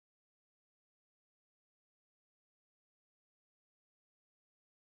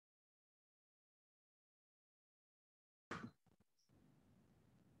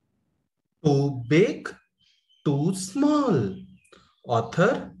Too big, too small.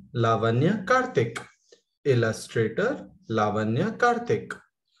 Author Lavanya Karthik. Illustrator Lavanya Karthik.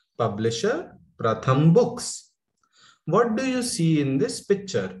 Publisher Pratham Books. What do you see in this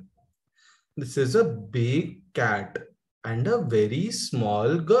picture? This is a big cat and a very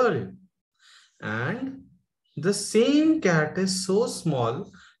small girl. And the same cat is so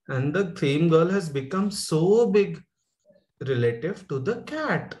small and the same girl has become so big relative to the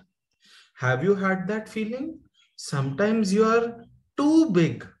cat. Have you had that feeling? Sometimes you are too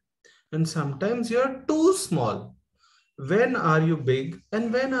big and sometimes you are too small. When are you big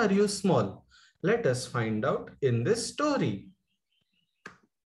and when are you small? Let us find out in this story.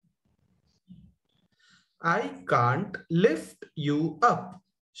 I can't lift you up,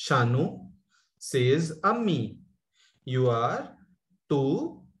 Shanu, says Ammi. You are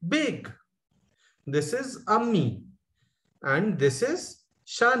too big. This is Ammi and this is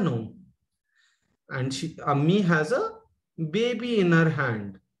Shanu. And Ammi has a baby in her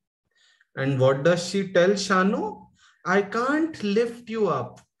hand. And what does she tell Shanu? I can't lift you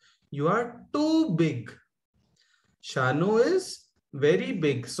up. You are too big. Shanu is very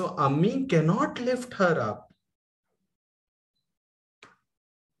big, so Ammi cannot lift her up.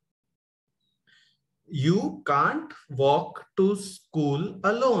 You can't walk to school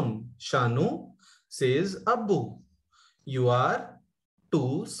alone, Shanu, says Abu. You are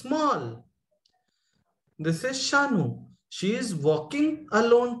too small. This is Shanu. She is walking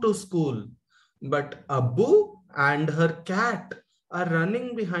alone to school, but Abu and her cat are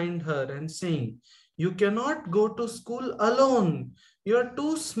running behind her and saying, you cannot go to school alone. You are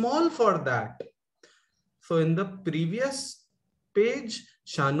too small for that. So in the previous page,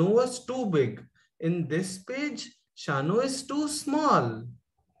 Shanu was too big. In this page, Shanu is too small.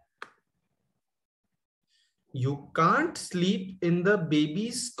 You can't sleep in the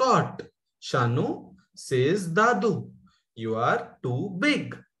baby's cot, Shanu, says Dadu. You are too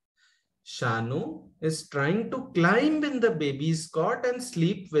big. Shanu is trying to climb in the baby's cot and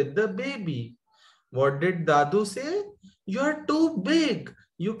sleep with the baby. What did Dadu say? You are too big.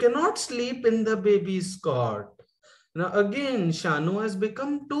 You cannot sleep in the baby's cot. Now again, Shanu has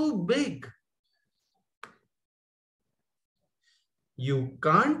become too big. You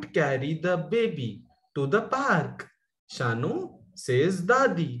can't carry the baby to the park, Shanu, says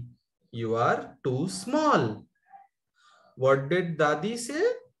Dadi. You are too small. What did Dadi say?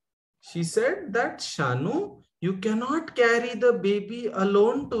 She said that Shanu, you cannot carry the baby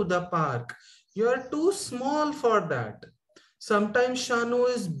alone to the park. You are too small for that. Sometimes Shanu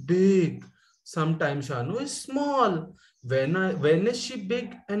is big. Sometimes Shanu is small. When is she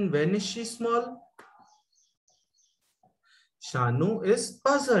big and when is she small? Shanu is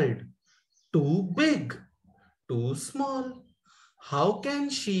puzzled. Too big, too small. How can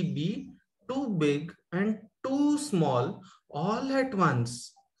she be too big and too small all at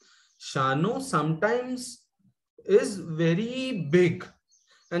once? Shanu sometimes is very big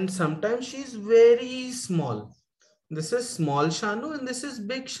and sometimes she is very small. This is small Shanu and this is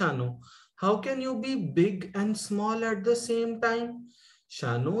big Shanu. How can you be big and small at the same time?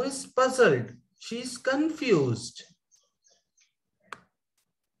 Shanu is puzzled. She is confused.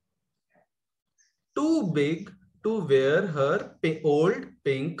 Too big to wear her old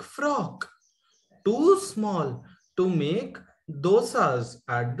pink frock. Too small to make dosas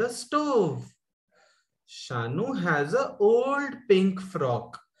at the stove. Shanu has an old pink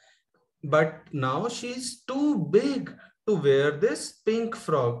frock, but now she's too big to wear this pink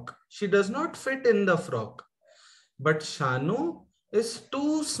frock. She does not fit in the frock. But Shanu is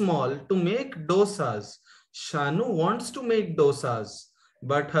too small to make dosas. Shanu wants to make dosas,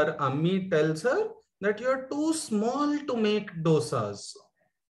 but her Ammi tells her that you're too small to make dosas.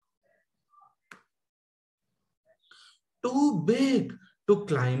 Too big to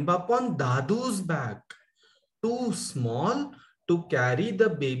climb up on Dadu's back. Too small to carry the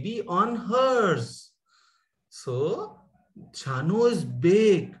baby on hers. So Shanu is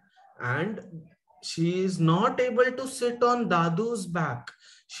big and she is not able to sit on Dadu's back.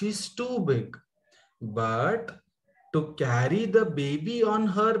 She's too big. But to carry the baby on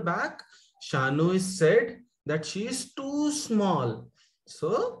her back, Shanu is said that she is too small.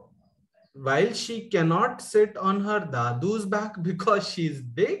 So while she cannot sit on her Dadu's back because she is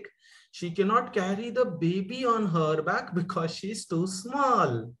big, she cannot carry the baby on her back because she is too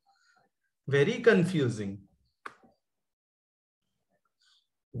small. Very confusing.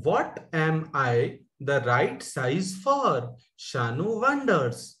 What am I the right size for? Shanu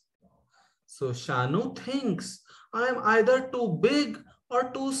wonders. So Shanu thinks, I am either too big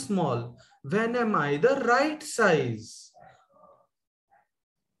or too small. When am I the right size?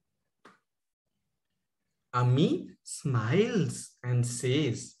 Ami smiles and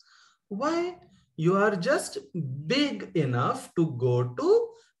says, why, you are just big enough to go to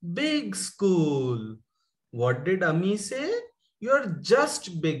big school. What did Ami say? You're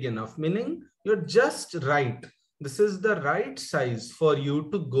just big enough, meaning you're just right. This is the right size for you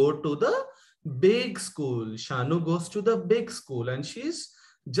to go to the big school. Shanu goes to the big school and she's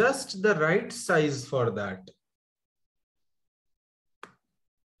just the right size for that.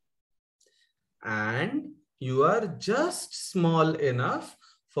 And you are just small enough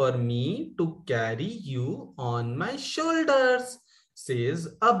for me to carry you on my shoulders, says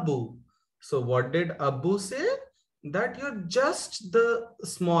Abu. So what did Abu say? That you're just the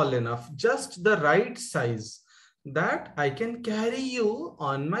small enough, just the right size, that I can carry you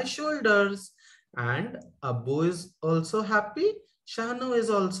on my shoulders. And Abu is also happy. Shanu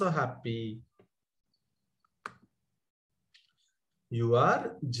is also happy. You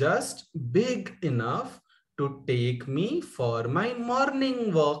are just big enough to take me for my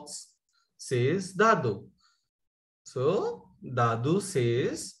morning walks, says Dadu. So Dadu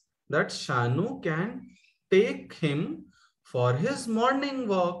says that Shanu can take him for his morning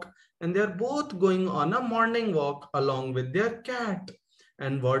walk, and they're both going on a morning walk along with their cat.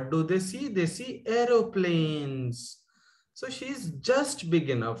 And what do they see? They see aeroplanes. So she's just big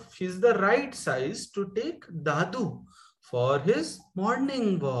enough. She's the right size to take Dadu for his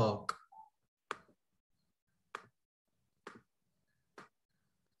morning walk.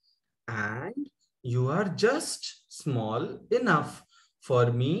 And you are just small enough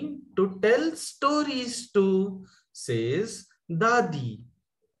for me to tell stories to, says Dadi.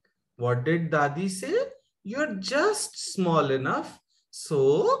 What did Dadi say? You're just small enough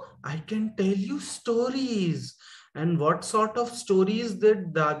so I can tell you stories. And what sort of stories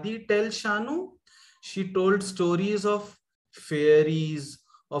did Dadi tell Shanu? She told stories of fairies,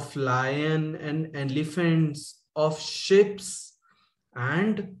 of lion and elephants, of ships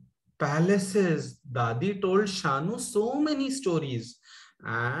and palaces. Dadi told Shanu so many stories,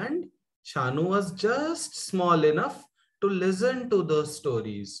 and Shanu was just small enough to listen to those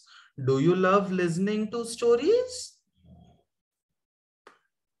stories. Do you love listening to stories?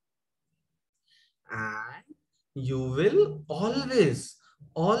 And you will always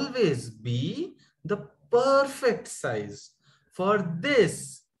be the perfect size for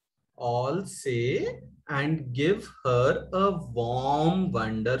this. All say and give her a warm,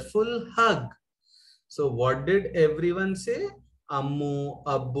 wonderful hug. So what did everyone say? Ammu,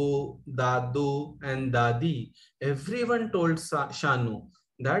 Abbu, Dadu, and Dadi. Everyone told Shanu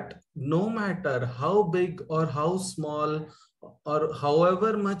that no matter how big or how small or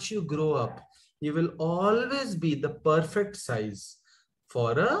however much you grow up, you will always be the perfect size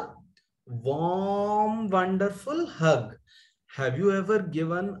for a warm, wonderful hug. Have you ever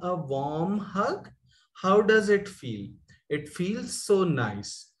given a warm hug? How does it feel? It feels so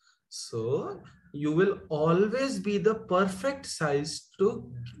nice. So you will always be the perfect size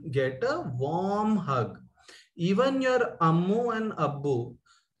to get a warm hug. Even your ammu and abbu,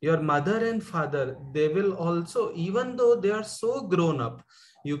 your mother and father, they will also, even though they are so grown up,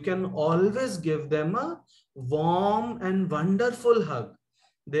 you can always give them a warm and wonderful hug.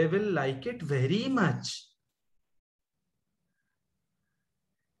 They will like it very much.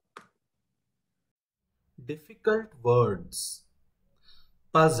 Difficult words.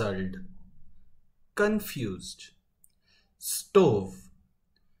 Puzzled, confused. Stove,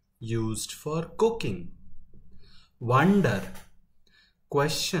 used for cooking. Wonder,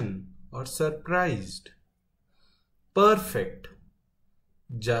 question or surprised. Perfect,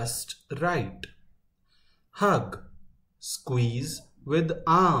 just right. Hug, squeeze with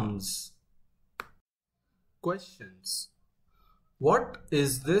arms. Questions. What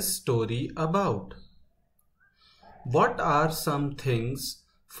is this story about? What are some things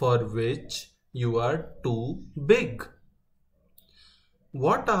for which you are too big?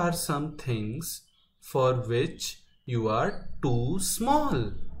 What are some things for which you are too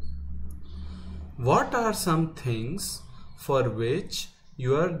small? What are some things for which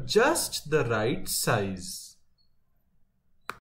you are just the right size?